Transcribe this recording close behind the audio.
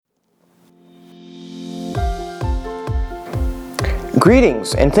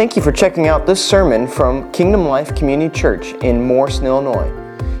Greetings, and thank you for checking out this sermon from Kingdom Life Community Church in Morrison, Illinois.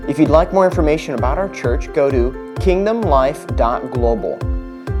 If you'd like more information about our church, go to kingdomlife.global.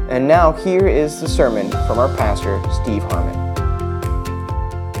 And now here is the sermon from our pastor, Steve Harmon.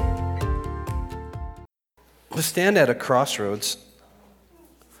 We stand at a crossroads.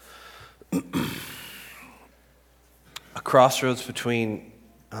 A crossroads between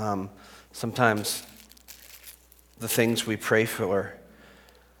sometimes the things we pray for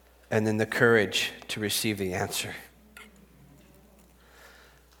and then the courage to receive the answer.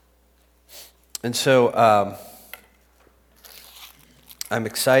 And so I'm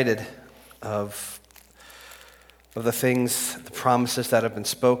excited of the things, the promises that have been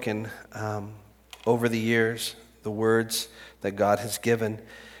spoken over the years, the words that God has given,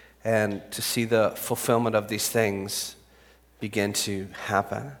 and to see the fulfillment of these things begin to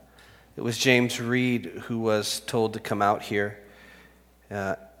happen. It was James Reed who was told to come out here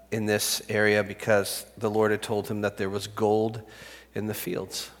in this area because the Lord had told him that there was gold in the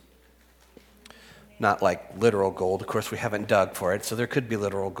fields. Not like literal gold. Of course, we haven't dug for it, so there could be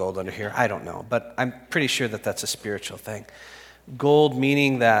literal gold under here. I don't know, but I'm pretty sure that that's a spiritual thing. Gold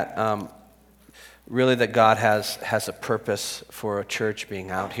meaning that really that God has a purpose for a church being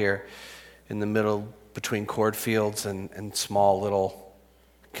out here in the middle between cornfields and small little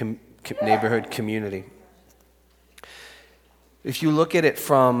neighborhood community. If you look at it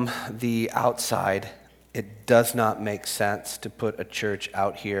from the outside, it does not make sense to put a church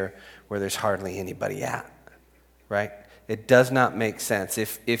out here where there's hardly anybody at, right? It does not make sense.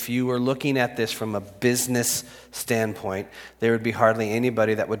 If you were looking at this from a business standpoint, there would be hardly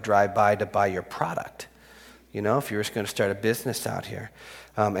anybody that would drive by to buy your product. You know, if you were going to start a business out here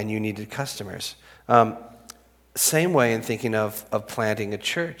and you needed customers. Same way in thinking of planting a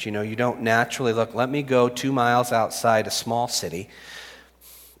church. You know, you don't naturally look, let me go 2 miles outside a small city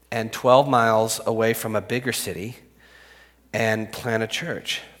and 12 miles away from a bigger city and plant a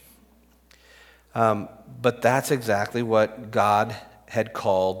church. But that's exactly what God had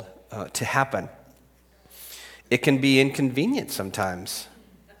called to happen. It can be inconvenient sometimes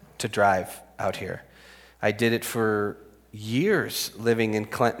to drive out here. I did it for years living in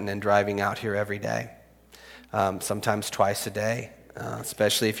Clinton and driving out here every day. Sometimes twice a day,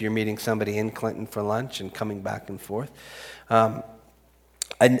 especially if you're meeting somebody in Clinton for lunch and coming back and forth. I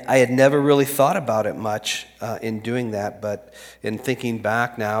had never really thought about it much in doing that, but in thinking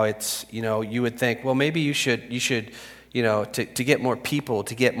back now, it's, you know, you would think, well, maybe you should, you know, to get more people,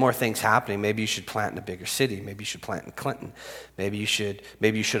 to get more things happening, maybe you should plant in a bigger city. Maybe you should plant in Clinton. Maybe you should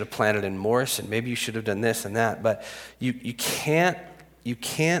have planted in Morrison. Maybe you should have done this and that. But you can't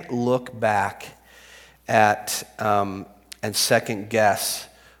look back at and second guess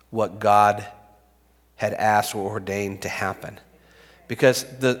what God had asked or ordained to happen. Because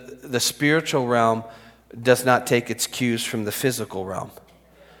the spiritual realm does not take its cues from the physical realm.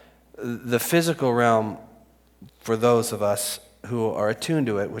 The physical realm, for those of us who are attuned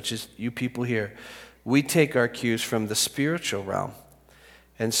to it, which is you people here, we take our cues from the spiritual realm.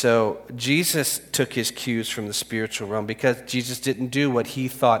 And so Jesus took his cues from the spiritual realm because Jesus didn't do what he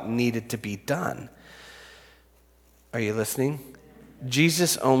thought needed to be done. Are you listening?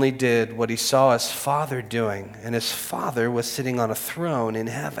 Jesus only did what he saw his Father doing, and his Father was sitting on a throne in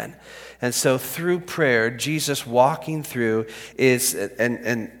heaven. And so through prayer, Jesus walking through is,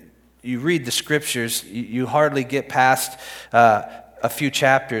 and you read the scriptures, you hardly get past a few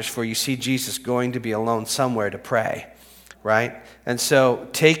chapters before you see Jesus going to be alone somewhere to pray, right? And so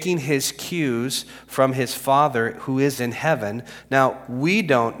taking his cues from his Father who is in heaven. Now, we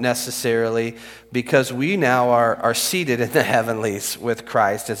don't necessarily, because we now are seated in the heavenlies with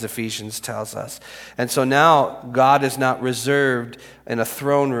Christ, as Ephesians tells us. And so now God is not reserved in a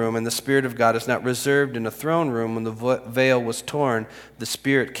throne room, and the Spirit of God is not reserved in a throne room. When the veil was torn, the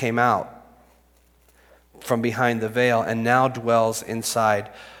Spirit came out from behind the veil and now dwells inside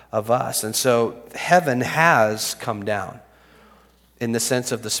of us. And so heaven has come down, in the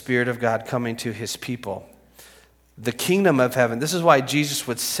sense of the Spirit of God coming to his people. The kingdom of heaven, this is why Jesus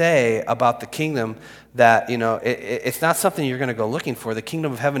would say about the kingdom that, you know, it's not something you're going to go looking for. The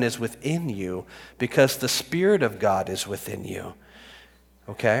kingdom of heaven is within you because the Spirit of God is within you.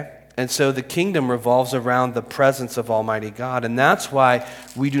 Okay? And so the kingdom revolves around the presence of Almighty God. And that's why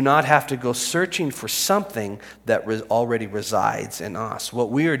we do not have to go searching for something that already resides in us.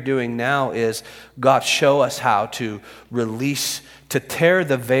 What we are doing now is, God, show us how to release, to tear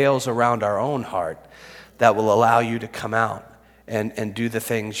the veils around our own heart that will allow you to come out and do the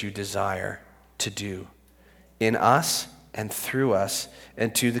things you desire to do in us and through us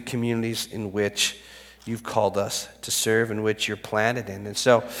and to the communities in which you've called us to serve and which you're planted in. And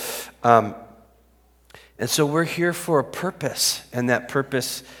so we're here for a purpose, and that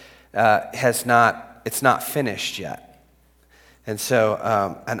purpose it's not finished yet. And so,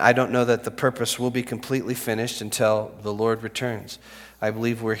 and I don't know that the purpose will be completely finished until the Lord returns. I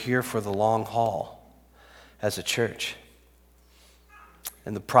believe we're here for the long haul as a church.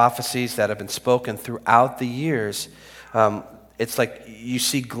 And the prophecies that have been spoken throughout the years, it's like you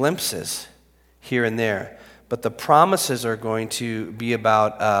see glimpses here and there. But the promises are going to be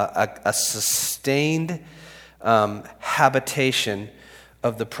about a sustained habitation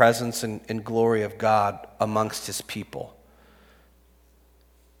of the presence and glory of God amongst his people.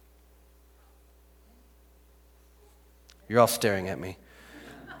 You're all staring at me.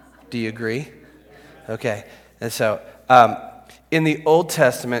 Do you agree? Okay. And so, in the Old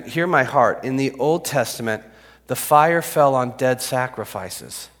Testament, hear my heart. In the Old Testament, the fire fell on dead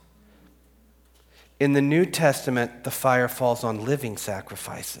sacrifices. In the New Testament, the fire falls on living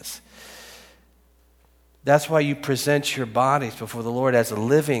sacrifices. That's why you present your bodies before the Lord as a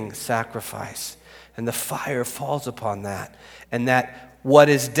living sacrifice. And the fire falls upon that. And that what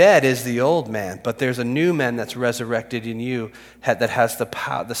is dead is the old man, but there's a new man that's resurrected in you that has the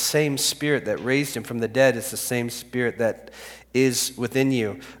power. The same spirit that raised him from the dead is the same spirit that is within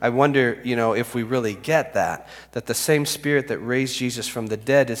you. I wonder, if we really get that the same spirit that raised Jesus from the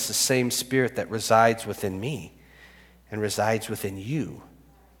dead is the same spirit that resides within me and resides within you.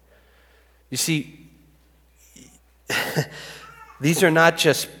 You see, these are not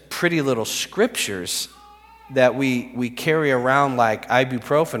just pretty little scriptures that we carry around like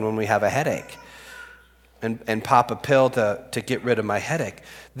ibuprofen when we have a headache and pop a pill to get rid of my headache.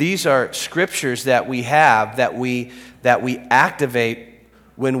 These are scriptures that we have that we activate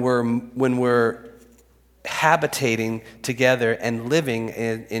when we're habitating together and living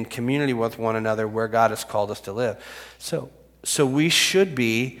in community with one another where God has called us to live. So we should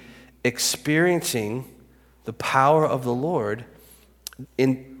be experiencing the power of the Lord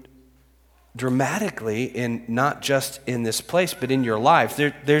dramatically, in not just in this place, but in your life.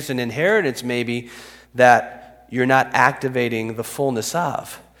 There's an inheritance maybe that you're not activating the fullness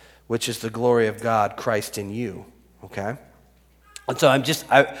of, which is the glory of God, Christ in you. Okay? And so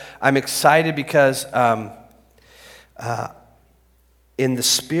I'm excited because in the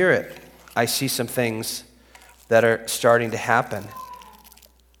Spirit, I see some things that are starting to happen.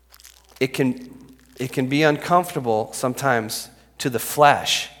 It can be uncomfortable sometimes to the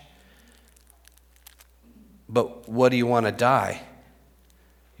flesh. But what do you want to die?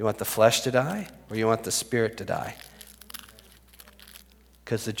 You want the flesh to die, or you want the spirit to die?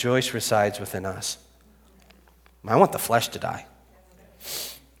 Because the joy resides within us. I want the flesh to die.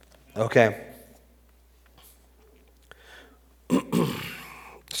 Okay.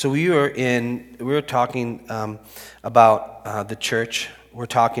 So we were talking about the church. We're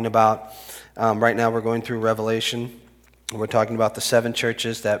talking about, right now we're going through Revelation. We're talking about the 7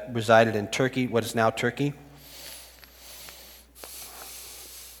 churches that resided in Turkey, what is now Turkey.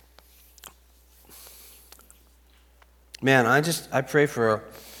 Man, I pray for,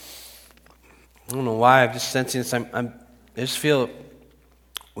 I don't know why, I'm just sensing this, I just feel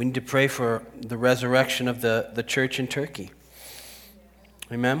we need to pray for the resurrection of the church in Turkey.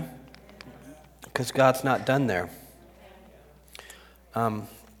 Amen? Because God's not done there. A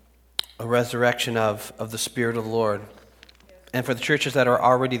resurrection of the Spirit of the Lord. And for the churches that are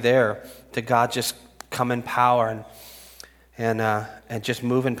already there, to God just come in power and just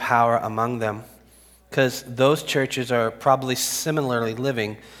move in power among them. Because those churches are probably similarly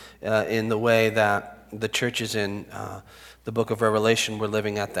living in the way that the churches in the book of Revelation were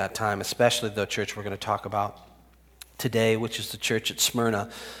living at that time, especially the church we're going to talk about today, which is the church at Smyrna,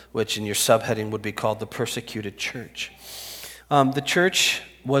 which in your subheading would be called the persecuted church. The church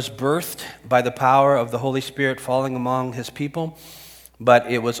was birthed by the power of the Holy Spirit falling among his people, but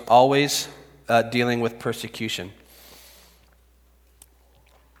it was always dealing with persecution.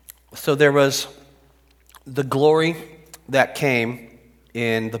 So there was the glory that came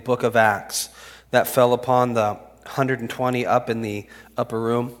in the book of Acts that fell upon the 120 up in the upper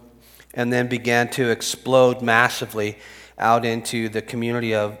room and then began to explode massively out into the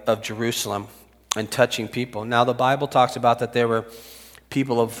community of Jerusalem and touching people. Now the Bible talks about that there were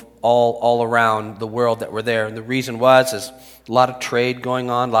people of all around the world that were there, and the reason is a lot of trade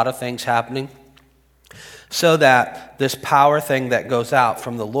going on, a lot of things happening. So that this power thing that goes out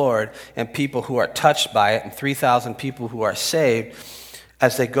from the Lord and people who are touched by it, and 3,000 people who are saved,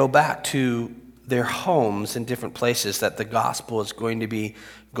 as they go back to their homes in different places, that the gospel is going to be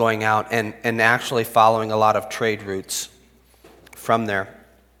going out and actually following a lot of trade routes from there.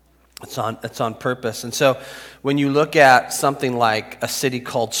 It's on purpose. And so when you look at something like a city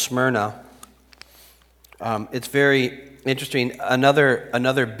called Smyrna, it's very interesting.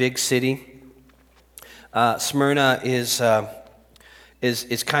 Another big city. Smyrna is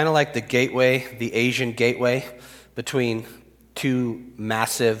kind of like the gateway, the Asian gateway between two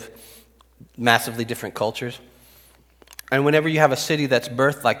massively different cultures. And whenever you have a city that's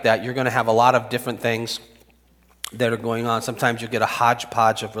birthed like that, you're going to have a lot of different things that are going on. Sometimes you'll get a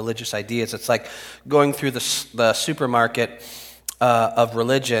hodgepodge of religious ideas. It's like going through the supermarket of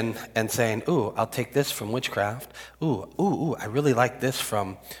religion and saying, ooh, I'll take this from witchcraft. Ooh, I really like this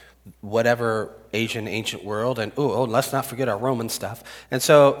from whatever Asian ancient world. And let's not forget our Roman stuff. And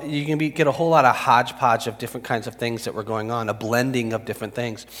so you can get a whole lot of hodgepodge of different kinds of things that were going on, a blending of different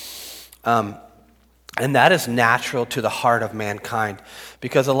things. And that is natural to the heart of mankind,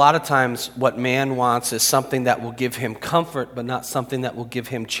 because a lot of times what man wants is something that will give him comfort, but not something that will give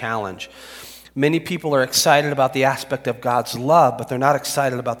him challenge. Many people are excited about the aspect of God's love, but they're not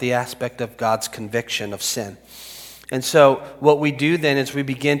excited about the aspect of God's conviction of sin. And so what we do then is we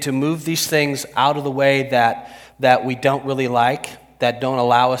begin to move these things out of the way that we don't really like, that don't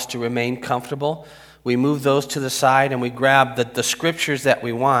allow us to remain comfortable. We move those to the side and we grab the scriptures that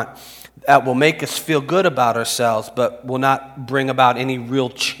we want, that will make us feel good about ourselves, but will not bring about any real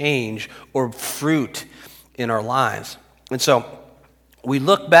change or fruit in our lives. And so we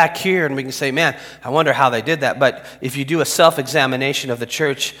look back here and we can say, man, I wonder how they did that. But if you do a self-examination of the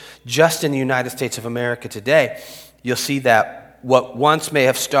church just in the United States of America today, you'll see that what once may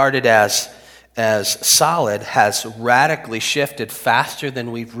have started as solid has radically shifted faster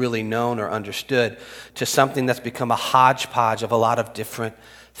than we've really known or understood to something that's become a hodgepodge of a lot of different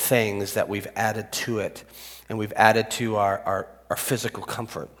things that we've added to it, and we've added to our physical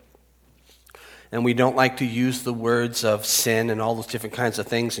comfort. And we don't like to use the words of sin and all those different kinds of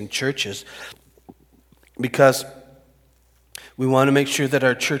things in churches because we want to make sure that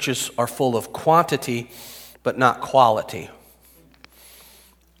our churches are full of quantity but not quality.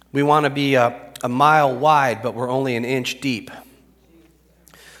 We want to be a mile wide, but we're only an inch deep.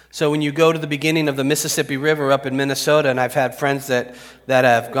 So when you go to the beginning of the Mississippi River up in Minnesota, and I've had friends that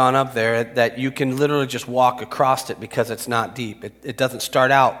have gone up there, that you can literally just walk across it because it's not deep. It doesn't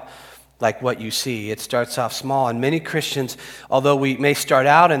start out like what you see. It starts off small. And many Christians, although we may start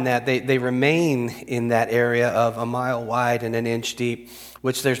out in that, they remain in that area of a mile wide and an inch deep,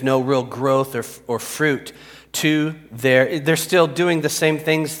 which there's no real growth or fruit to there. They're still doing the same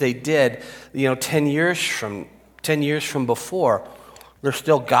things they did, 10 years from before. They're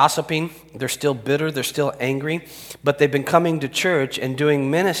still gossiping, they're still bitter, they're still angry, but they've been coming to church and doing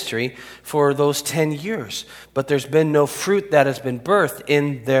ministry for those 10 years. But there's been no fruit that has been birthed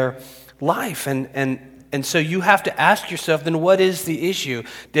in their life. And so you have to ask yourself, then what is the issue?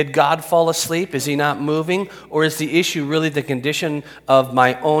 Did God fall asleep? Is he not moving? Or is the issue really the condition of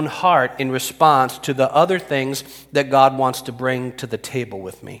my own heart in response to the other things that God wants to bring to the table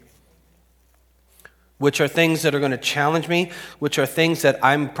with me? Which are things that are going to challenge me, which are things that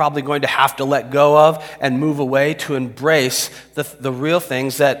I'm probably going to have to let go of and move away to embrace the real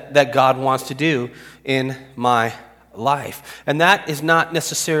things that God wants to do in my life. And that is not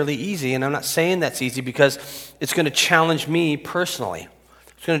necessarily easy, and I'm not saying that's easy because it's going to challenge me personally.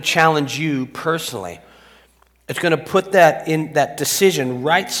 It's going to challenge you personally. It's going to put that in that decision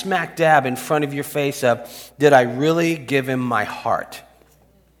right smack dab in front of your face of, did I really give him my heart?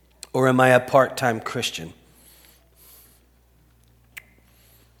 Or am I a part-time Christian? There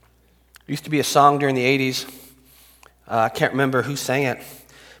used to be a song during the 80s. I can't remember who sang it,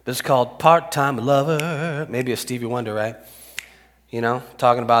 but it's called Part-Time Lover. Maybe it's Stevie Wonder, right?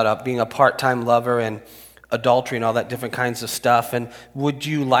 Talking about being a part-time lover and adultery and all that different kinds of stuff. And would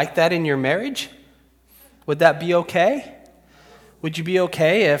you like that in your marriage? Would that be okay? Would you be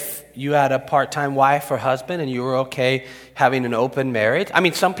okay if you had a part-time wife or husband and you were okay having an open marriage? I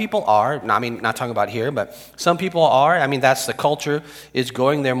mean, some people are. Not talking about here, but some people are. That's the culture is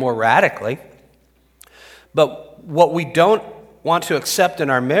going there more radically. But what we don't want to accept in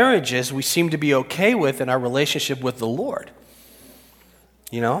our marriages, we seem to be okay with in our relationship with the Lord.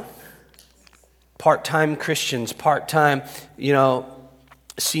 Part-time Christians, part-time,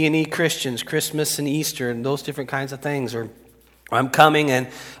 C&E Christians, Christmas and Easter and those different kinds of things, or I'm coming and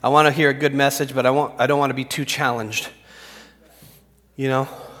I want to hear a good message, but I don't want to be too challenged. Some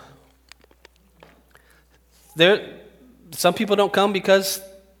people don't come because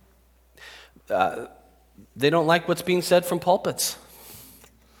they don't like what's being said from pulpits.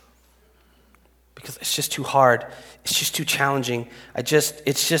 Because it's just too hard. It's just too challenging. It's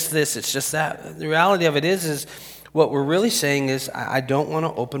just this, it's just that. The reality of it is what we're really saying is, I don't want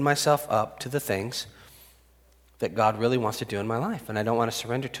to open myself up to the things that God really wants to do in my life, and I don't want to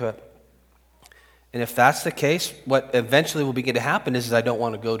surrender to it. And if that's the case, what eventually will begin to happen is I don't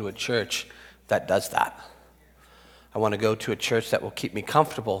want to go to a church that does that. I want to go to a church that will keep me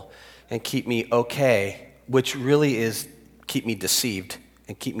comfortable and keep me okay, which really is keep me deceived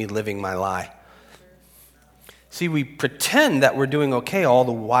and keep me living my lie. See, we pretend that we're doing okay all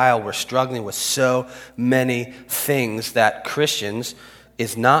the while we're struggling with so many things that Christians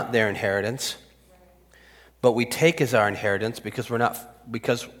is not their inheritance, but we take as our inheritance because we're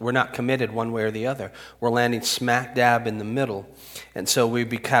not committed one way or the other. We're landing smack dab in the middle. And so we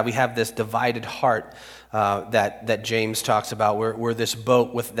have this divided heart that James talks about. We're this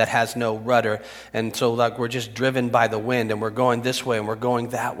boat that has no rudder. And so like we're just driven by the wind, and we're going this way and we're going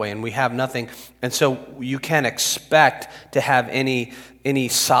that way, and we have nothing. And so you can't expect to have any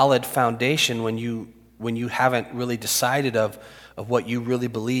solid foundation when you haven't really decided of what you really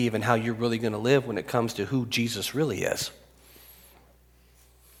believe and how you're really going to live when it comes to who Jesus really is.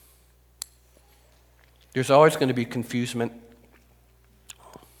 There's always going to be confusion.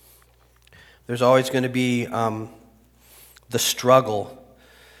 There's always going to be the struggle.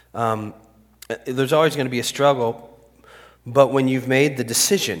 There's always going to be a struggle, but when you've made the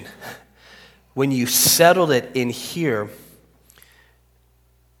decision, when you settled it in here,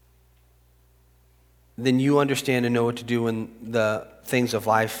 then you understand and know what to do when the things of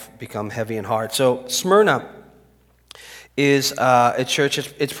life become heavy and hard. So Smyrna is a church.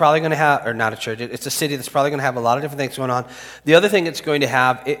 It's probably going to have, or not a church, it's a city that's probably going to have a lot of different things going on. The other thing it's going to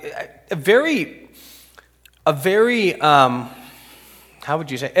have, a very, how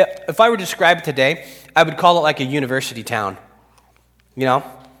would you say, if I were to describe it today, I would call it like a university town. You know,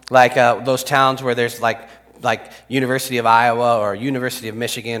 like those towns where there's like University of Iowa or University of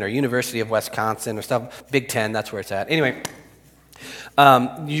Michigan or University of Wisconsin or stuff. Big Ten, that's where it's at. Anyway,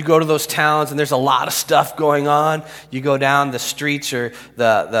 you go to those towns and there's a lot of stuff going on. You go down the streets, or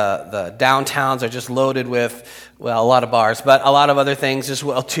the downtowns are just loaded with, well, a lot of bars, but a lot of other things as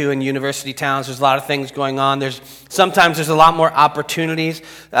well too. In university towns, there's a lot of things going on. Sometimes there's a lot more opportunities.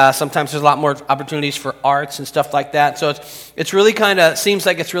 Sometimes there's a lot more opportunities for arts and stuff like that. So it's really kind of seems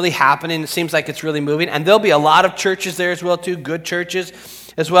like it's really happening. It seems like it's really moving, and there'll be a lot of churches there as well too, good churches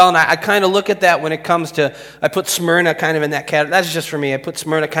as well. And I kind of look at that when it comes to, I put Smyrna kind of in that category. That's just for me. I put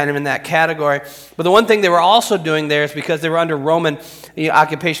Smyrna kind of in that category. But the one thing they were also doing there is, because they were under Roman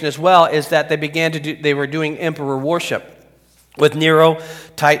occupation as well, is that they were doing emperor worship with Nero,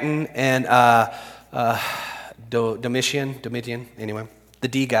 Titan, and Domitian, anyway, the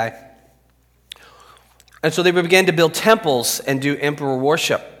D guy. And so they began to build temples and do emperor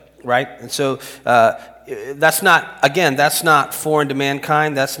worship, right? And so that's not foreign to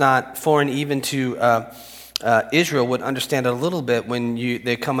mankind. That's not foreign even to Israel. Would understand a little bit when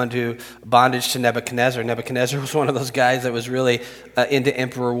they come into bondage to Nebuchadnezzar. Nebuchadnezzar was one of those guys that was really into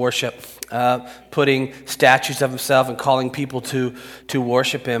emperor worship, putting statues of himself and calling people to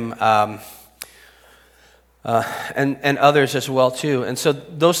worship him, and others as well too. And so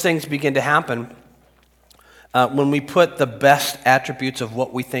those things begin to happen when we put the best attributes of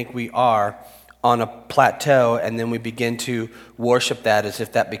what we think we are on a plateau, and then we begin to worship that as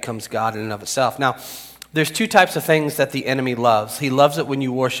if that becomes God in and of itself. Now, there's two types of things that the enemy loves. He loves it when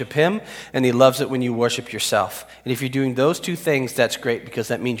you worship him, and he loves it when you worship yourself. And if you're doing those two things, that's great, because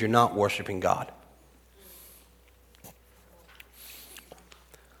that means you're not worshiping God.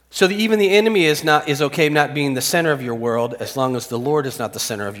 So even the enemy is okay not being the center of your world, as long as the Lord is not the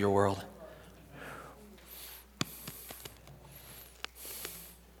center of your world.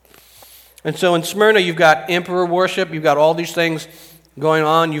 And so in Smyrna, you've got emperor worship, you've got all these things going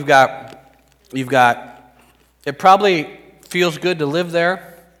on, you've got, it probably feels good to live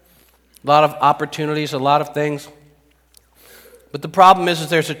there, a lot of opportunities, a lot of things. But the problem is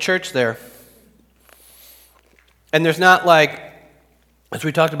there's a church there. And there's not, like, as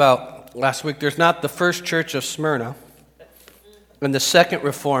we talked about last week, there's not the first church of Smyrna and the second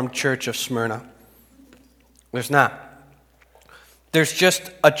Reformed church of Smyrna. There's not. There's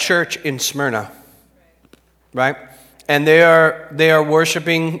just a church in Smyrna, right? And they are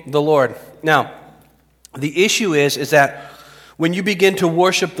worshiping the Lord. Now, the issue is that when you begin to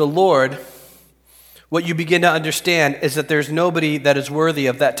worship the Lord, what you begin to understand is that there's nobody that is worthy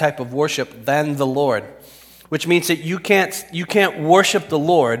of that type of worship than the Lord, which means that you can't worship the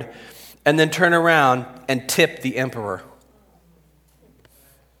Lord and then turn around and tip the emperor.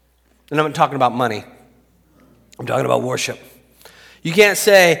 And I'm not talking about money. I'm talking about worship. You can't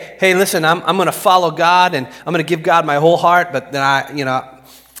say, hey, listen, I'm going to follow God and I'm going to give God my whole heart, but then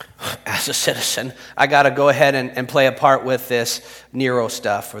as a citizen, I got to go ahead and play a part with this Nero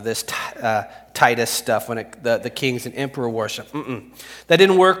stuff or this Titus stuff when the kings and emperor worship. That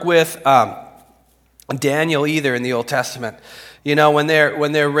didn't work with Daniel either in the Old Testament. You know, when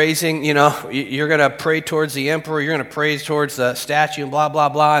they're raising, you know, you're going to pray towards the emperor, you're going to praise towards the statue and blah, blah,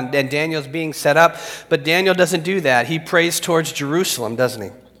 blah, and Daniel's being set up. But Daniel doesn't do that. He prays towards Jerusalem, doesn't he?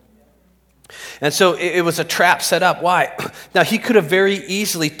 And so it was a trap set up. Why? Now, he could have very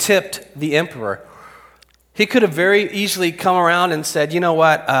easily tipped the emperor. He could have very easily come around and said, you know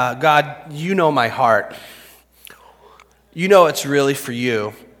what, God, you know my heart. You know it's really for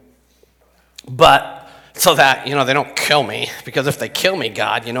you. But so that, you know, they don't kill me. Because if they kill me,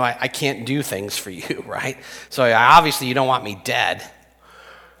 God, you know, I can't do things for you, right? So obviously you don't want me dead.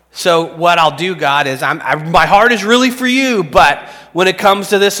 So what I'll do, God, is my heart is really for you, but when it comes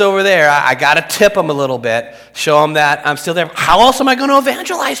to this over there, I got to tip them a little bit, show them that I'm still there. How else am I going to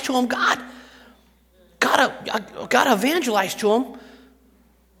evangelize to them, God? Gotta evangelize to them.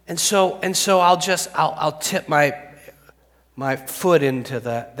 And so I'll tip my foot into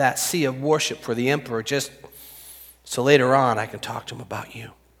that sea of worship for the emperor, just so later on I can talk to him about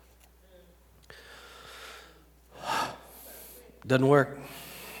you. Doesn't work.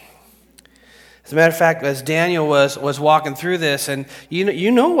 As a matter of fact, as Daniel was walking through this, and you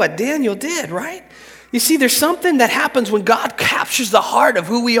know what Daniel did, right? You see, there's something that happens when God captures the heart of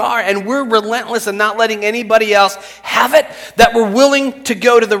who we are, and we're relentless in not letting anybody else have it, that we're willing to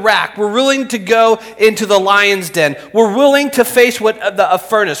go to the rack. We're willing to go into the lion's den. We're willing to face a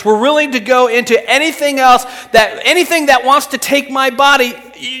furnace. We're willing to go into anything else, anything that wants to take my body.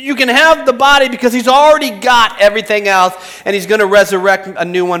 You can have the body because he's already got everything else, and he's going to resurrect a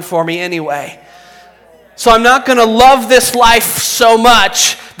new one for me anyway. So I'm not going to love this life so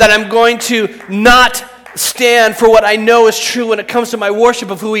much that I'm going to not stand for what I know is true when it comes to my worship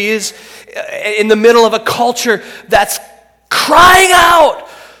of who he is in the middle of a culture that's crying out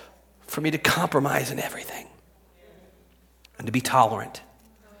for me to compromise in everything and to be tolerant,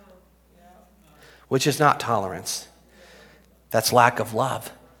 which is not tolerance. That's lack of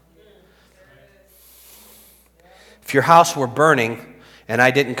love. If your house were burning and I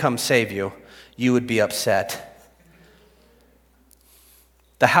didn't come save you, you would be upset.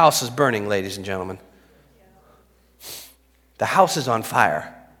 The house is burning, ladies and gentlemen. The house is on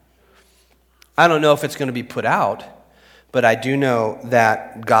fire. I don't know if it's going to be put out, but I do know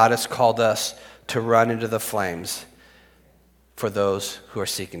that God has called us to run into the flames for those who are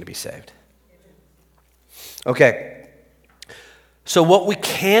seeking to be saved. Okay, so what we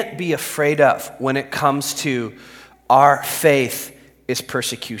can't be afraid of when it comes to our faith is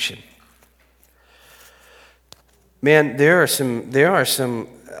persecution. Man, there are some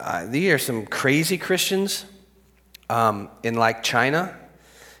crazy Christians in like China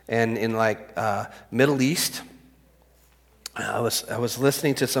and in like Middle East. I was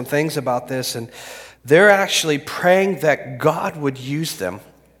listening to some things about this, and they're actually praying that God would use them,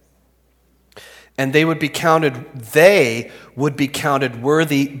 and they would be counted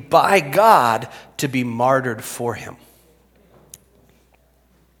worthy by God to be martyred for him.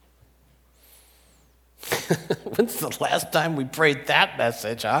 When's the last time we prayed that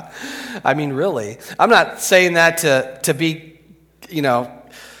message, huh? I mean, really. I'm not saying that to be,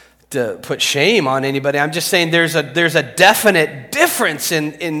 to put shame on anybody. I'm just saying there's a definite difference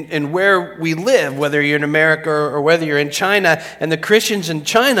in where we live, whether you're in America or whether you're in China. And the Christians in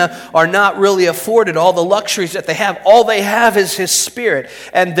China are not really afforded all the luxuries that they have. All they have is his Spirit.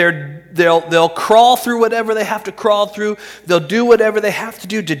 And they'll crawl through whatever they have to crawl through. They'll do whatever they have to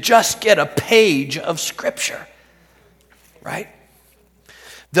do to just get a page of Scripture. Right?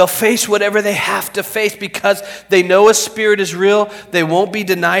 They'll face whatever they have to face because they know a Spirit is real. They won't be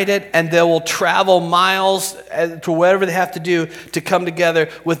denied it, and they will travel miles to whatever they have to do to come together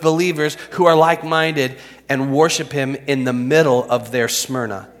with believers who are like-minded and worship him in the middle of their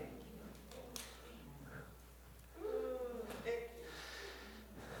Smyrna.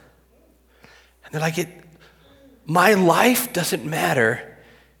 And they're like, my life doesn't matter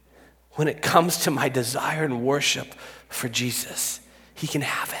when it comes to my desire and worship for Jesus. He can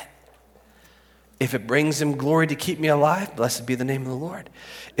have it. If it brings him glory to keep me alive, blessed be the name of the Lord.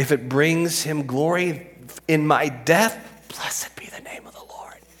 If it brings him glory in my death, blessed be the name of the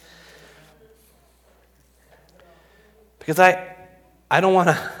Lord. Because I don't want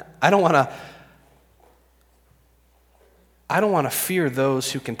to fear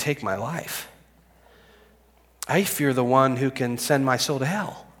those who can take my life. I fear the one who can send my soul to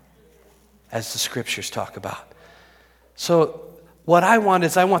hell, as the scriptures talk about. So What I want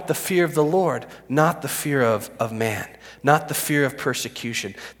is I want the fear of the Lord, not the fear of man, not the fear of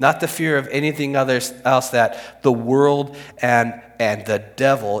persecution, not the fear of anything else that the world and the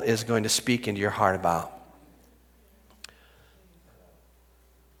devil is going to speak into your heart about.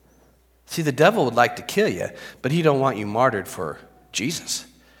 See, the devil would like to kill you, but he don't want you martyred for Jesus.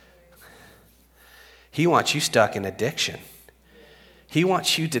 He wants you stuck in addiction. He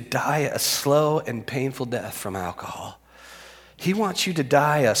wants you to die a slow and painful death from alcohol. He wants you to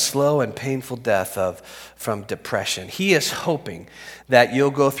die a slow and painful death from depression. He is hoping that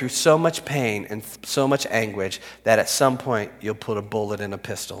you'll go through so much pain and so much anguish that at some point you'll put a bullet in a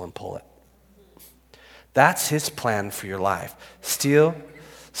pistol and pull it. That's his plan for your life. Steal,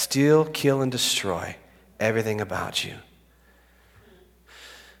 kill, and destroy everything about you.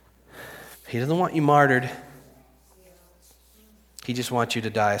 He doesn't want you martyred. He just wants you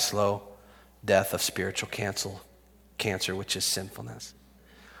to die a slow death of spiritual cancer, which is sinfulness.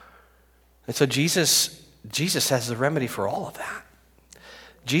 And so Jesus has the remedy for all of that.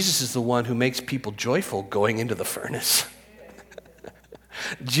 Jesus is the one who makes people joyful going into the furnace.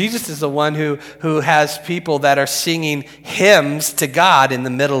 Jesus is the one who has people that are singing hymns to God in the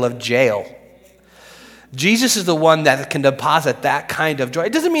middle of jail. Jesus is the one that can deposit that kind of joy.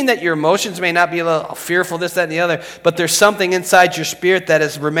 It doesn't mean that your emotions may not be a little fearful, this, that, and the other, but there's something inside your spirit that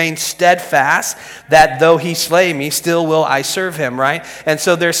has remained steadfast, that though he slay me, still will I serve him, right? And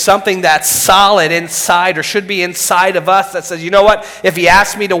so there's something that's solid inside, or should be inside of us, that says, you know what? If he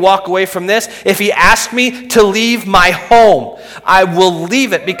asks me to walk away from this, if he asks me to leave my home, I will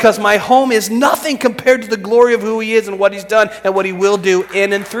leave it, because my home is nothing compared to the glory of who he is and what he's done and what he will do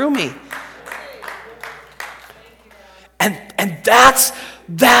in and through me. And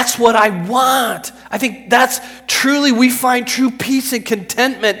that's what I want. I think that's truly, we find true peace and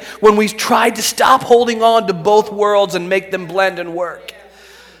contentment when we try to stop holding on to both worlds and make them blend and work.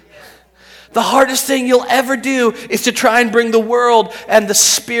 The hardest thing you'll ever do is to try and bring the world and the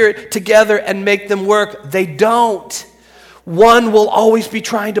spirit together and make them work. They don't. One will always be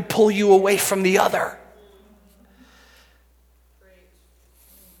trying to pull you away from the other.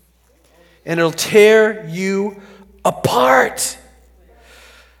 And it'll tear you apart.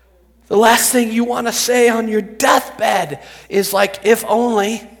 The last thing you want to say on your deathbed is like, if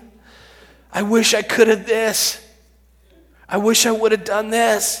only, I wish I could have this. I wish I would have done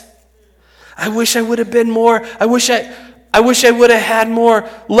this. I wish I would have been more. I wish I would have had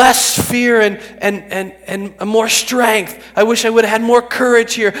less fear and more strength. I wish I would have had more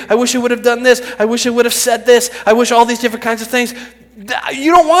courage here. I wish I would have done this. I wish I would have said this. I wish all these different kinds of things.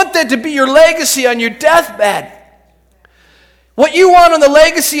 You don't want that to be your legacy on your deathbed. What you want on the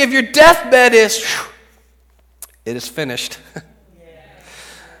legacy of your deathbed is, it is finished.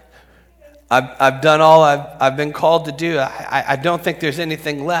 I've done all I've been called to do. I don't think there's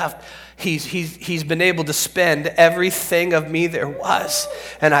anything left. He's been able to spend everything of me there was,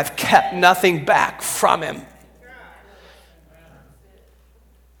 and I've kept nothing back from him.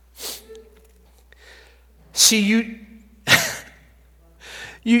 See,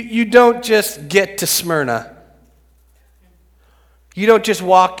 you don't just get to Smyrna. You don't just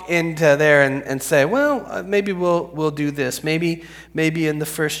walk into there and say, well, maybe we'll do this. Maybe in the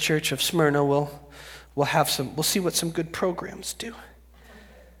First Church of Smyrna we'll see what some good programs do.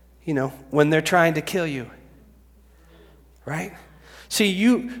 You know, when they're trying to kill you. Right? See,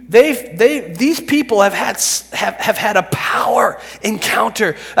 these people have had a power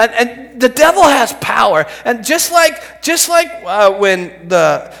encounter, and the devil has power. And just like when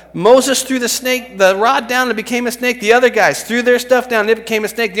Moses threw the rod down and it became a snake, the other guys threw their stuff down and it became a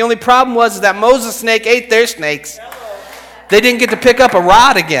snake. The only problem was that Moses' snake ate their snakes. They didn't get to pick up a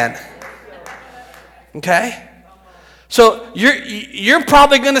rod again. Okay? So you're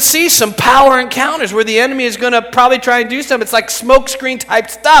probably going to see some power encounters where the enemy is going to probably try and do something. It's like smokescreen type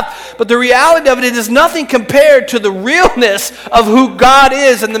stuff. But the reality of it is nothing compared to the realness of who God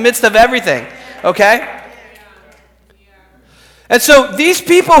is in the midst of everything. Okay? And so these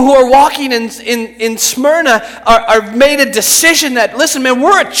people who are walking in Smyrna are made a decision that, listen, man,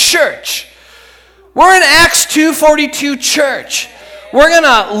 we're a church. We're an Acts 2:42 church. We're going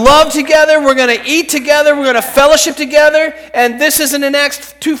to love together, we're going to eat together, we're going to fellowship together, and this isn't in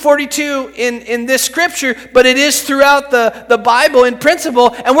Acts 2:42 in this scripture, but it is throughout the Bible in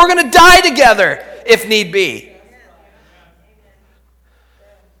principle, and we're going to die together if need be.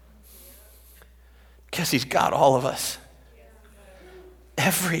 Because he's got all of us.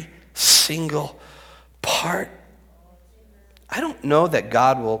 Every single part. I don't know that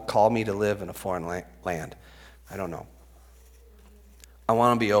God will call me to live in a foreign land. I don't know. I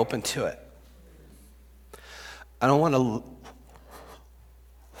want to be open to it. I don't want to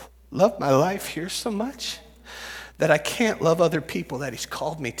love my life here so much that I can't love other people that he's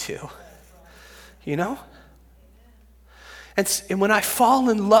called me to. You know? And when I fall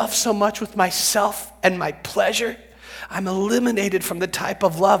in love so much with myself and my pleasure, I'm eliminated from the type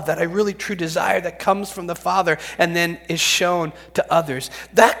of love that I really true desire that comes from the Father and then is shown to others.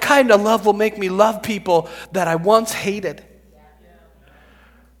 That kind of love will make me love people that I once hated.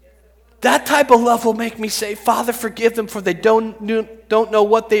 That type of love will make me say, Father, forgive them, for they don't know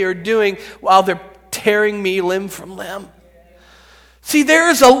what they are doing while they're tearing me limb from limb. See, there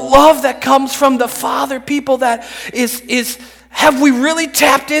is a love that comes from the Father, people, that have we really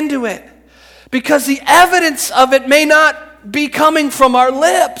tapped into it? Because the evidence of it may not be coming from our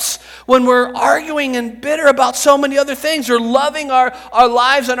lips when we're arguing and bitter about so many other things, or loving our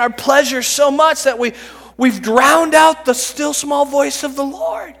lives and our pleasures so much that we've drowned out the still small voice of the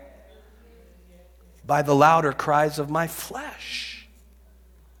Lord by the louder cries of my flesh.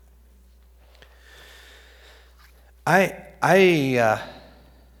 I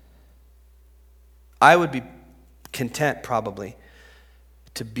would be content probably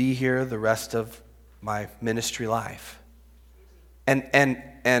to be here the rest of my ministry life. And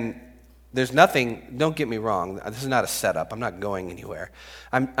there's nothing, don't get me wrong, this is not a setup. I'm not going anywhere.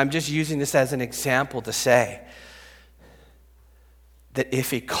 I'm just using this as an example to say that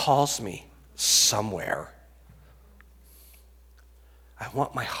if he calls me somewhere, I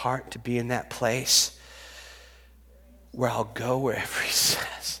want my heart to be in that place where I'll go wherever he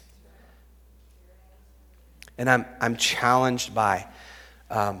says. And I'm challenged by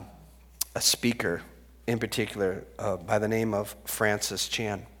a speaker in particular by the name of Francis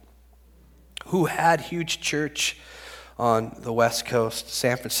Chan, who had huge church on the West Coast,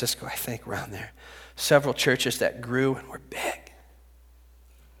 San Francisco, I think, around there. Several churches that grew and were big.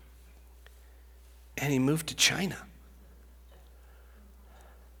 And he moved to China.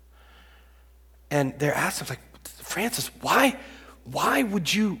 And they're asking, like, Francis, why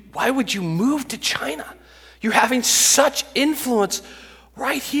would you move to China? You're having such influence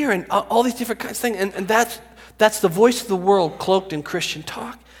right here and all these different kinds of things. And that's the voice of the world cloaked in Christian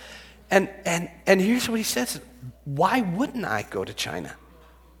talk. And here's what he says. Why wouldn't I go to China?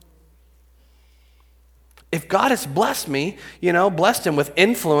 If God has blessed me, blessed him with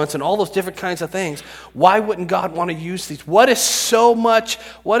influence and all those different kinds of things, why wouldn't God want to use these? What is so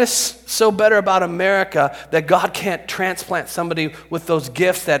better about America that God can't transplant somebody with those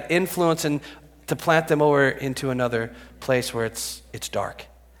gifts, that influence, and to plant them over into another place where it's dark,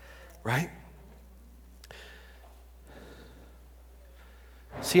 right?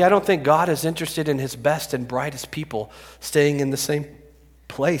 See, I don't think God is interested in his best and brightest people staying in the same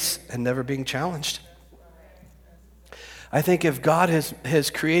place and never being challenged. I think if God has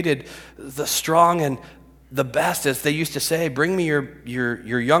created the strong and the best, as they used to say, bring me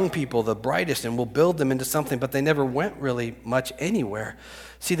your young people, the brightest, and we'll build them into something, but they never went really much anywhere.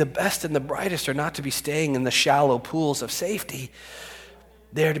 See, the best and the brightest are not to be staying in the shallow pools of safety.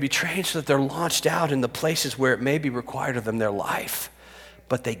 They're to be trained so that they're launched out in the places where it may be required of them their life,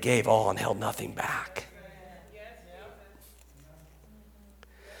 but they gave all and held nothing back.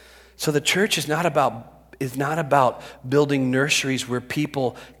 So the church is not about building nurseries where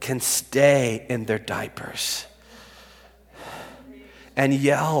people can stay in their diapers and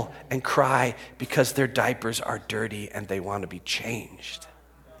yell and cry because their diapers are dirty and they want to be changed.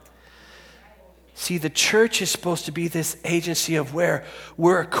 See, the church is supposed to be this agency of where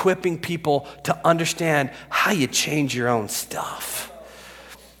we're equipping people to understand how you change your own stuff,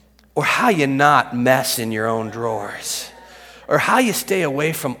 or how you not mess in your own drawers, or how you stay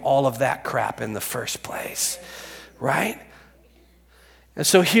away from all of that crap in the first place, right? And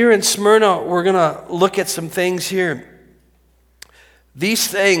so here in Smyrna, we're going to look at some things here. These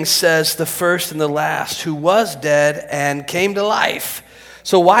things, says the first and the last, who was dead and came to life.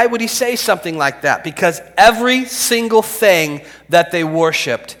 So why would he say something like that? Because every single thing that they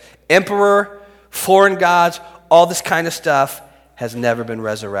worshipped, emperor, foreign gods, all this kind of stuff, has never been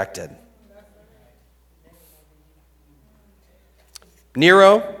resurrected.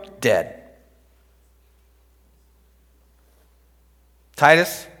 Nero, dead.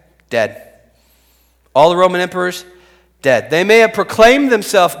 Titus, dead. All the Roman emperors, dead. They may have proclaimed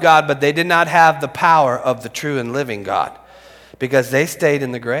themselves God, but they did not have the power of the true and living God, because they stayed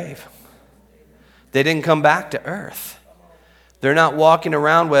in the grave. They didn't come back to earth. They're not walking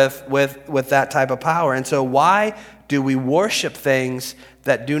around with that type of power. And so why do we worship things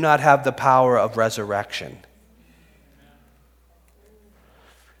that do not have the power of resurrection?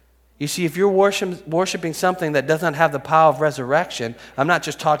 You see, if you're worshiping something that does not have the power of resurrection, I'm not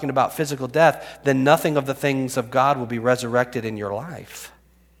just talking about physical death, then nothing of the things of God will be resurrected in your life.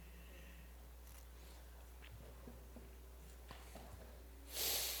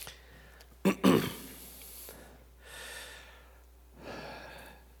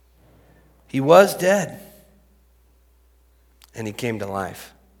 He was dead, and he came to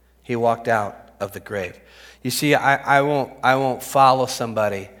life. He walked out of the grave. You see, I won't follow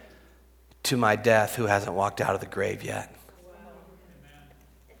somebody to my death who hasn't walked out of the grave yet.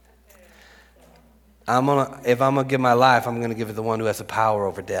 If I'm gonna give my life, I'm gonna give it to the one who has the power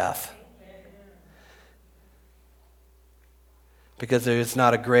over death. Because there is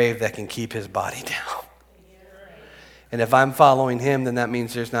not a grave that can keep his body down. And if I'm following him, then that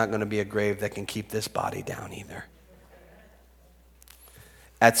means there's not going to be a grave that can keep this body down either.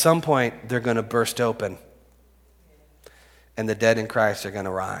 At some point, they're going to burst open, and the dead in Christ are going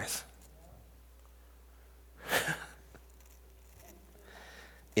to rise.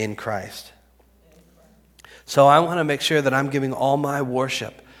 In Christ. So I want to make sure that I'm giving all my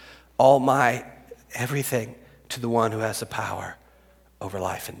worship, all my everything to the one who has the power over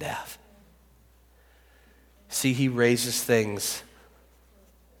life and death. See, he raises things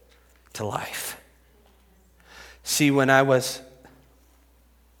to life. See, when I was,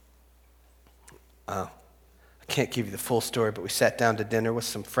 I can't give you the full story, but we sat down to dinner with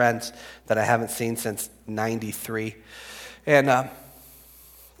some friends that I haven't seen since '93. And,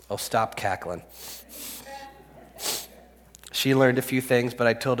 stop cackling. She learned a few things, but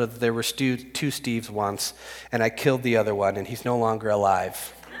I told her that there were two Steves once, and I killed the other one, and he's no longer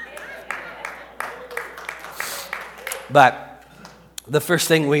alive. But the first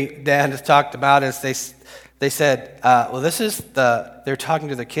thing Dan has talked about is they said, they're talking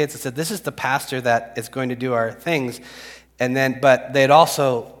to their kids and said, this is the pastor that is going to do our things. But they had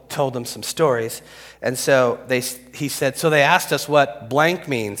also told them some stories. And so he said, so they asked us what blank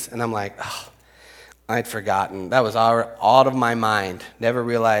means. And I'm like, I'd forgotten. That was out of my mind. Never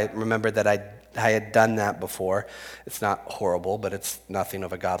remembered that I had done that before. It's not horrible, but it's nothing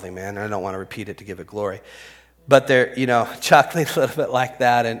of a godly man. And I don't want to repeat it to give it glory. But they're, chuckling a little bit like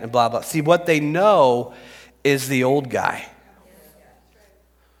that and blah, blah. See, what they know is the old guy.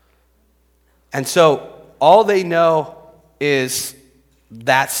 And so all they know is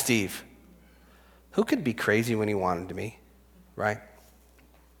that Steve, who could be crazy when he wanted to be, right?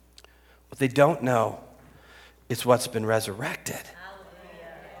 What they don't know is what's been resurrected,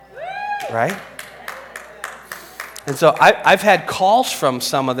 right? And so I've had calls from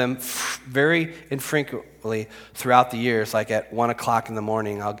some of them very infrequently throughout the years, like at 1 o'clock in the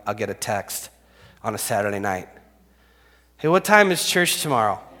morning, I'll get a text on a Saturday night. Hey, what time is church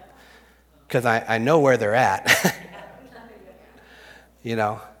tomorrow? Because I know where they're at.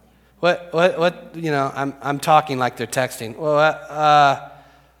 I'm talking like they're texting. Well, what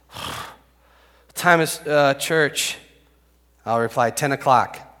time is church? I'll reply, 10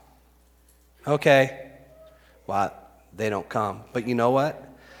 o'clock. Okay. Well, they don't come. But you know what?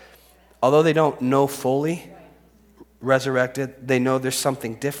 Although they don't know fully resurrected, they know there's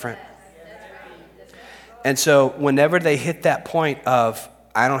something different. And so whenever they hit that point of,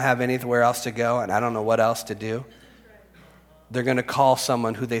 I don't have anywhere else to go and I don't know what else to do, they're going to call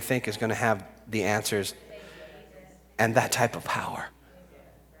someone who they think is going to have the answers and that type of power.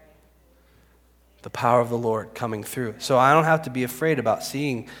 The power of the Lord coming through. So I don't have to be afraid about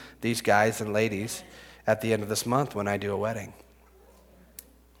seeing these guys and ladies at the end of this month when I do a wedding.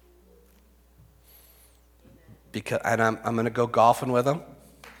 And I'm going to go golfing with them.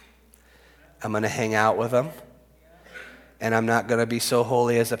 I'm going to hang out with them. And I'm not going to be so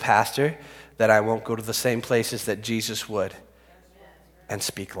holy as a pastor that I won't go to the same places that Jesus would and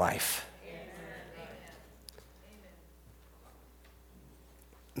speak life.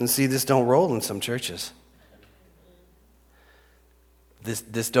 And see, this don't roll in some churches.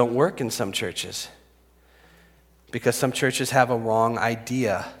 This don't work in some churches. Because some churches have a wrong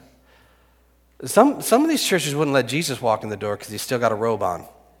idea. Some of these churches wouldn't let Jesus walk in the door because he's still got a robe on.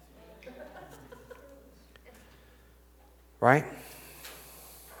 Right?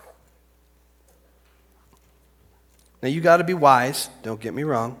 Now you got to be wise, don't get me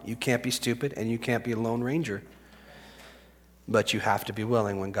wrong. You can't be stupid and you can't be a lone ranger. But you have to be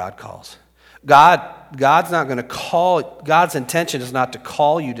willing when God calls. God's not going to call, God's intention is not to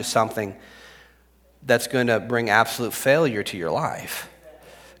call you to something that's going to bring absolute failure to your life.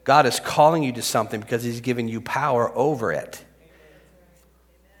 God is calling you to something because he's giving you power over it.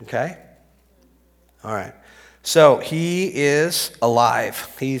 Okay? All right. So he is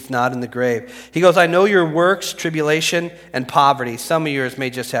alive. He's not in the grave. He goes, I know your works, tribulation, and poverty. Some of yours may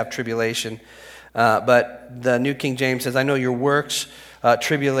just have tribulation. But the New King James says, I know your works,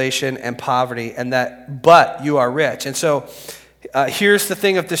 tribulation, and poverty, but you are rich. And so Here's the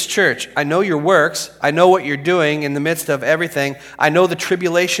thing of this church. I know your works. I know what you're doing in the midst of everything. I know the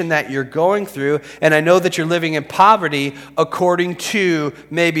tribulation that you're going through, and I know that you're living in poverty according to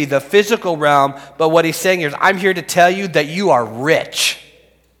maybe the physical realm. But what he's saying is, I'm here to tell you that you are rich.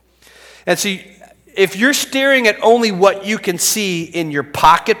 And see, if you're staring at only what you can see in your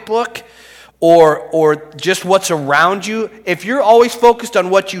pocketbook or just what's around you, if you're always focused on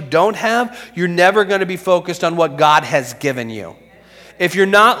what you don't have, you're never going to be focused on what God has given you. If you're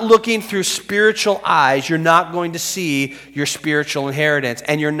not looking through spiritual eyes, you're not going to see your spiritual inheritance,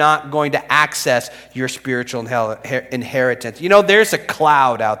 and you're not going to access your spiritual inheritance. You know, there's a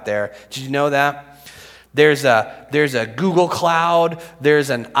cloud out there. Did you know that? There's a Google cloud, there's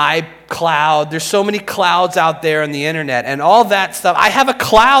an iCloud, there's so many clouds out there on the internet, and all that stuff. I have a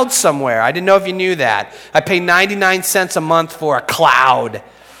cloud somewhere. I didn't know if you knew that. I pay 99 cents a month for a cloud.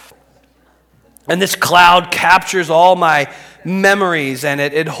 And this cloud captures all my memories, and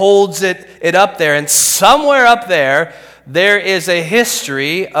it holds it up there. And somewhere up there, there is a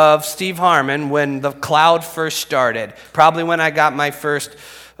history of Steve Harmon when the cloud first started, probably when I got my first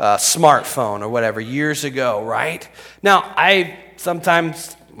smartphone or whatever, years ago, right? Now, I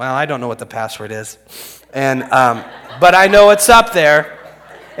don't know what the password is, and but I know it's up there,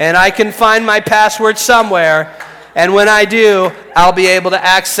 and I can find my password somewhere, and when I do, I'll be able to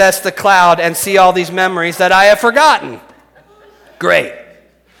access the cloud and see all these memories that I have forgotten. Great.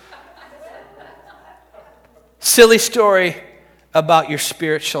 Silly story about your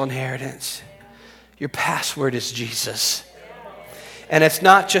spiritual inheritance. Your password is Jesus. And it's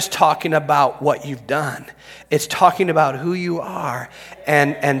not just talking about what you've done. It's talking about who you are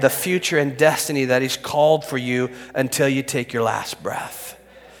and the future and destiny that He's called for you until you take your last breath.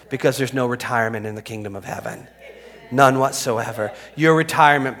 Because there's no retirement in the kingdom of heaven. None whatsoever. Your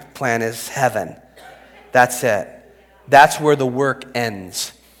retirement plan is heaven. That's it. That's where the work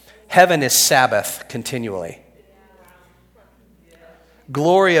ends. Heaven is Sabbath continually.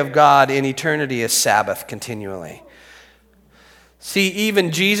 Glory of God in eternity is Sabbath continually. See,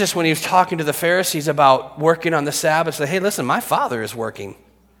 even Jesus, when he was talking to the Pharisees about working on the Sabbath, said, hey, listen, my Father is working.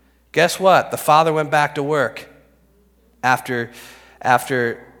 Guess what? The Father went back to work after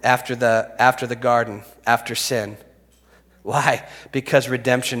the garden, after sin. Why? Because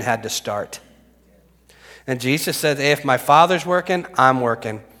redemption had to start. And Jesus said, hey, if my Father's working, I'm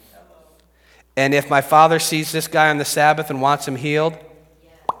working. And if my Father sees this guy on the Sabbath and wants him healed,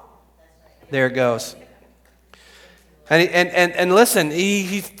 there it goes. And listen,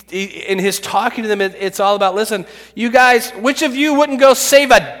 he in his talking to them, it's all about, listen, you guys, which of you wouldn't go save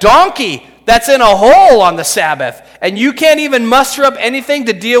a donkey that's in a hole on the Sabbath? And you can't even muster up anything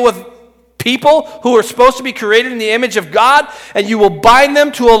to deal with people who are supposed to be created in the image of God, and you will bind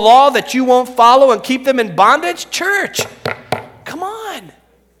them to a law that you won't follow and keep them in bondage? Church, come on.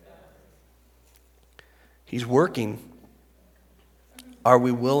 He's working. Are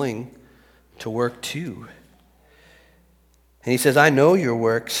we willing to work too? And he says, I know your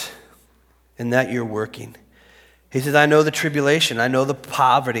works and that you're working. He says, I know the tribulation. I know the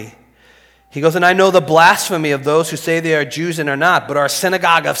poverty. He goes, and I know the blasphemy of those who say they are Jews and are not, but are a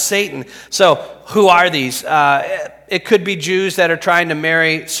synagogue of Satan. So who are these? It could be Jews that are trying to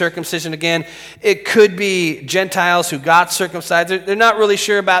marry circumcision again. It could be Gentiles who got circumcised. They're not really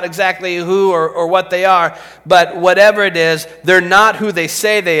sure about exactly who or what they are, but whatever it is, they're not who they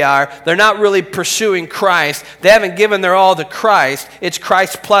say they are. They're not really pursuing Christ. They haven't given their all to Christ. It's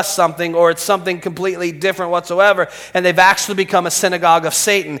Christ plus something, or it's something completely different whatsoever, and they've actually become a synagogue of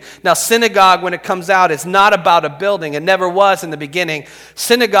Satan. Now, synagogue, when it comes out, is not about a building. It never was in the beginning.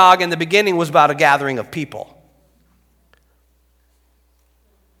 Synagogue in the beginning was about a gathering of people.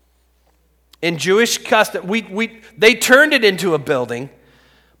 In Jewish custom, they turned it into a building,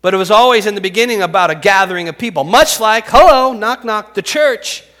 but it was always in the beginning about a gathering of people. Much like, hello, knock, knock, the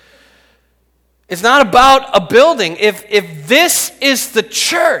church. It's not about a building. If this is the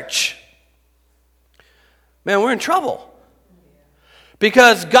church, man, we're in trouble.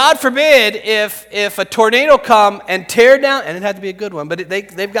 Because God forbid if a tornado come and tear down, and it had to be a good one, but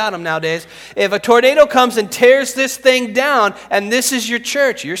they've got them nowadays. If a tornado comes and tears this thing down, and this is your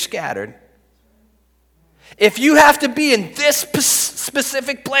church, you're scattered. If you have to be in this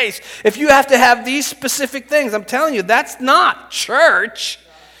specific place, if you have to have these specific things, I'm telling you, that's not church.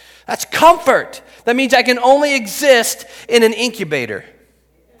 That's comfort. That means I can only exist in an incubator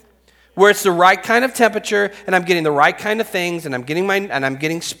where it's the right kind of temperature and I'm getting the right kind of things and I'm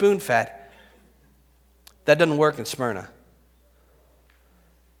getting spoon-fed. That doesn't work in Smyrna.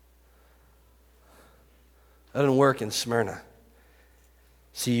 That doesn't work in Smyrna.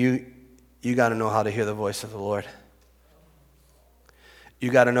 See, you got to know how to hear the voice of the Lord. You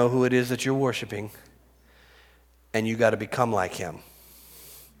got to know who it is that you're worshiping, and you got to become like him.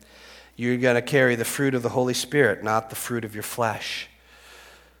 You're going to carry the fruit of the Holy Spirit, not the fruit of your flesh.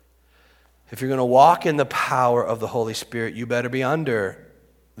 If you're going to walk in the power of the Holy Spirit, you better be under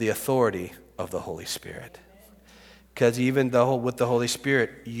the authority of the Holy Spirit. Because even though with the Holy Spirit,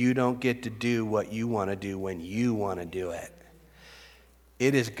 you don't get to do what you want to do when you want to do it.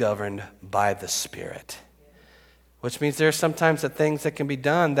 It is governed by the Spirit. Which means there are sometimes that things that can be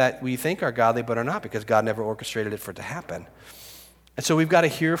done that we think are godly but are not, because God never orchestrated it for it to happen. And so we've got to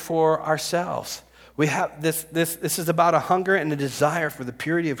hear for ourselves. We have this is about a hunger and a desire for the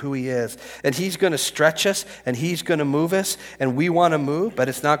purity of who he is. And he's going to stretch us, and he's going to move us, and we want to move, but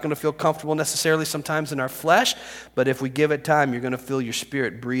it's not going to feel comfortable necessarily sometimes in our flesh. But if we give it time, you're going to feel your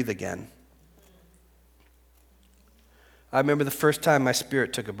spirit breathe again. I remember the first time my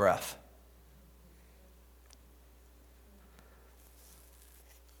spirit took a breath.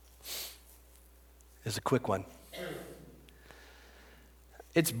 It was a quick one.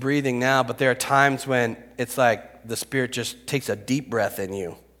 It's breathing now, but there are times when it's like the Spirit just takes a deep breath in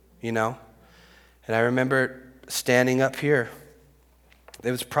you, you know? And I remember standing up here.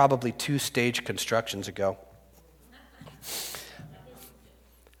 It was probably 2 stage constructions ago.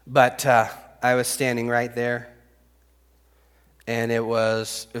 But I was standing right there, and it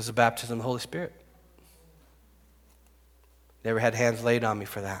was a baptism of the Holy Spirit. Never had hands laid on me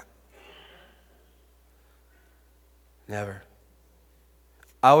for that. Never.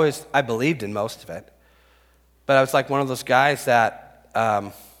 I believed in most of it, but I was like one of those guys that,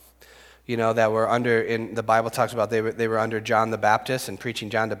 that were under, in the Bible talks about they were under John the Baptist and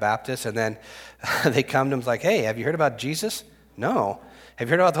preaching John the Baptist, and then they come to him like, hey, have you heard about Jesus? No. Have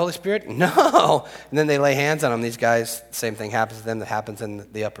you heard about the Holy Spirit? No. And then they lay hands on them. These guys, same thing happens to them that happens in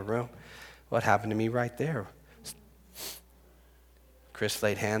the upper room. What happened to me right there? Chris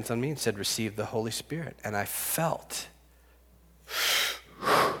laid hands on me and said, receive the Holy Spirit. And I felt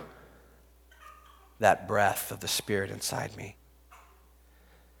that breath of the Spirit inside me.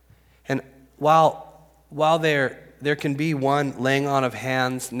 And while there can be one laying on of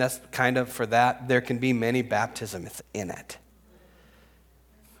hands kind of for that, there can be many baptisms in it.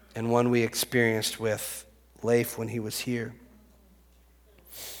 And one we experienced with Leif when he was here.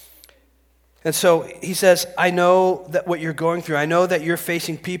 And so he says, I know that what you're going through. I know that you're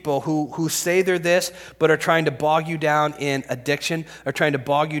facing people who say they're this, but are trying to bog you down in addiction, are trying to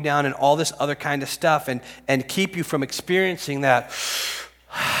bog you down in all this other kind of stuff and keep you from experiencing that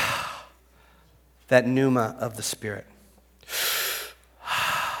pneuma of the Spirit.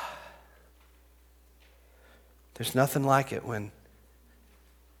 There's nothing like it when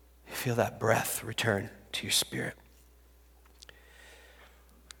you feel that breath return to your spirit.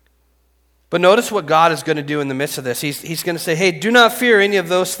 But notice what God is going to do in the midst of this. He's going to say, hey, do not fear any of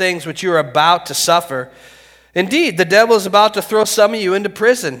those things which you are about to suffer. Indeed, the devil is about to throw some of you into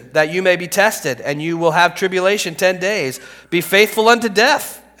prison, that you may be tested, and you will have tribulation 10 days. Be faithful unto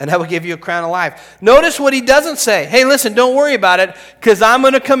death, and I will give you a crown of life. Notice what he doesn't say. Hey, listen, don't worry about it, because I'm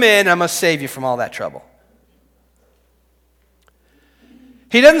going to come in, I'm going to save you from all that trouble.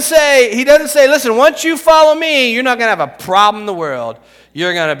 He doesn't say, listen, once you follow me, you're not going to have a problem in the world.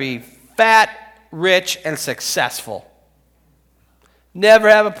 You're going to be fat, rich, and successful. Never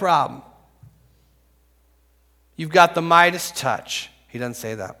have a problem. You've got the Midas touch. He doesn't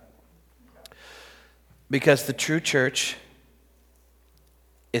say that. Because the true church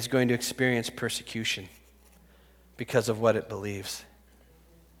is going to experience persecution because of what it believes.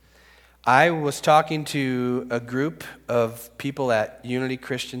 I was talking to a group of people at Unity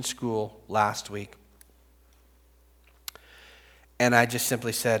Christian School last week. And I just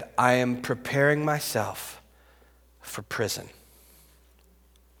simply said, I am preparing myself for prison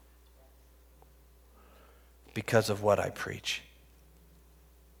because of what I preach.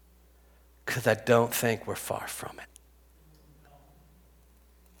 Because I don't think we're far from it.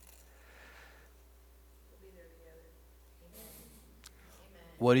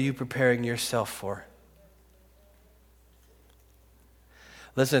 What are you preparing yourself for?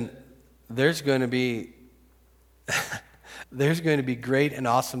 Listen, there's going to be great and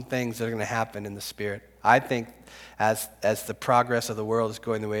awesome things that are going to happen in the Spirit. I think as the progress of the world is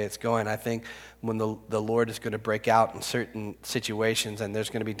going the way it's going, I think when the Lord is going to break out in certain situations and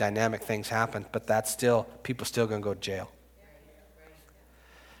there's going to be dynamic things happen, but people still going to go to jail.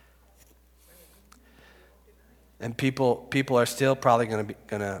 And people are still probably going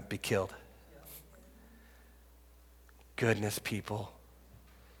to be killed. Goodness, people.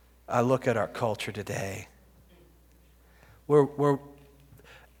 I look at our culture today. Where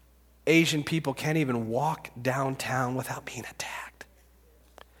Asian people can't even walk downtown without being attacked.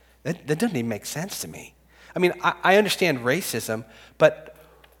 That doesn't even make sense to me. I mean, I understand racism, but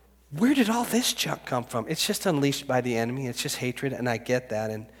where did all this junk come from? It's just unleashed by the enemy. It's just hatred, and I get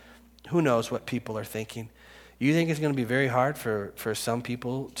that, and who knows what people are thinking. You think it's going to be very hard for some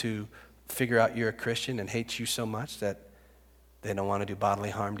people to figure out you're a Christian and hate you so much that they don't want to do bodily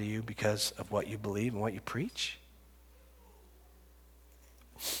harm to you because of what you believe and what you preach?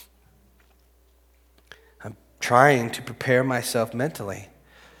 I'm trying to prepare myself mentally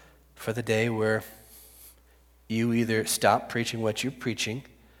for the day where you either stop preaching what you're preaching,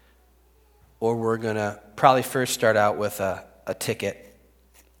 or we're going to probably first start out with a ticket,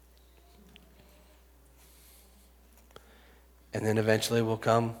 and then eventually will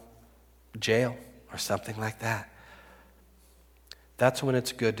come jail or something like that. That's when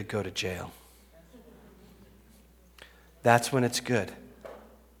it's good to go to jail. That's when it's good.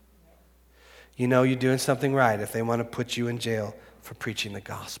 You know you're doing something right if they want to put you in jail for preaching the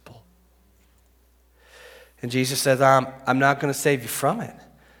gospel. And Jesus says, I'm not going to save you from it,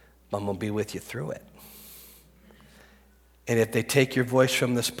 but I'm going to be with you through it. And if they take your voice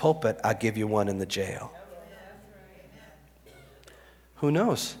from this pulpit, I'll give you one in the jail. Who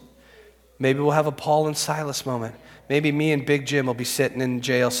knows? Maybe we'll have a Paul and Silas moment. Maybe me and Big Jim will be sitting in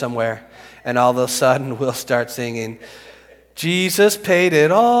jail somewhere, and all of a sudden we'll start singing, Jesus paid it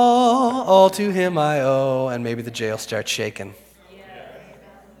all to him I owe, and maybe the jail starts shaking.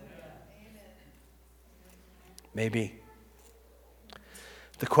 Maybe.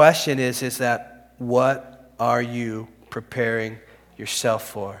 The question is that what are you preparing yourself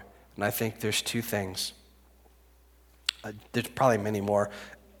for? And I think there's two things. There's probably many more.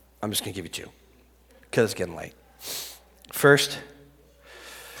 I'm just going to give you two because it's getting late. First,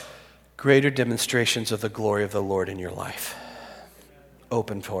 greater demonstrations of the glory of the Lord in your life.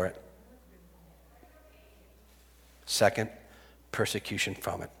 Open for it. Second, persecution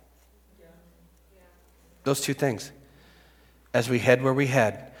from it. Those two things. As we head where we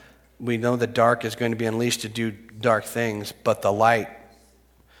head, we know the dark is going to be unleashed to do dark things, but the light,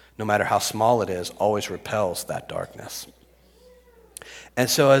 no matter how small it is, always repels that darkness. And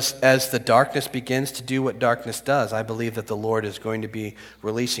so as the darkness begins to do what darkness does, I believe that the Lord is going to be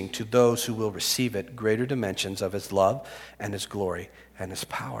releasing to those who will receive it greater dimensions of his love and his glory and his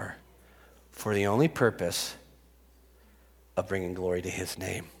power for the only purpose of bringing glory to his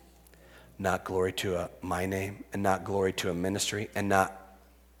name. Not glory to my name, and not glory to a ministry, and not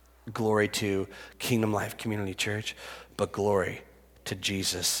glory to Kingdom Life Community Church, but glory to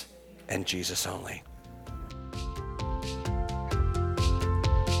Jesus and Jesus only.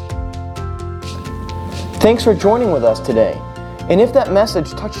 Thanks for joining with us today. And if that message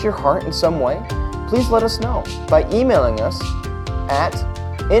touched your heart in some way, please let us know by emailing us at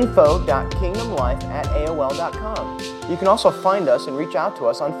info.kingdomlife@aol.com. You can also find us and reach out to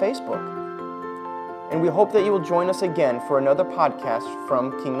us on Facebook. And we hope that you will join us again for another podcast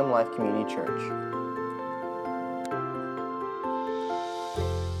from Kingdom Life Community Church.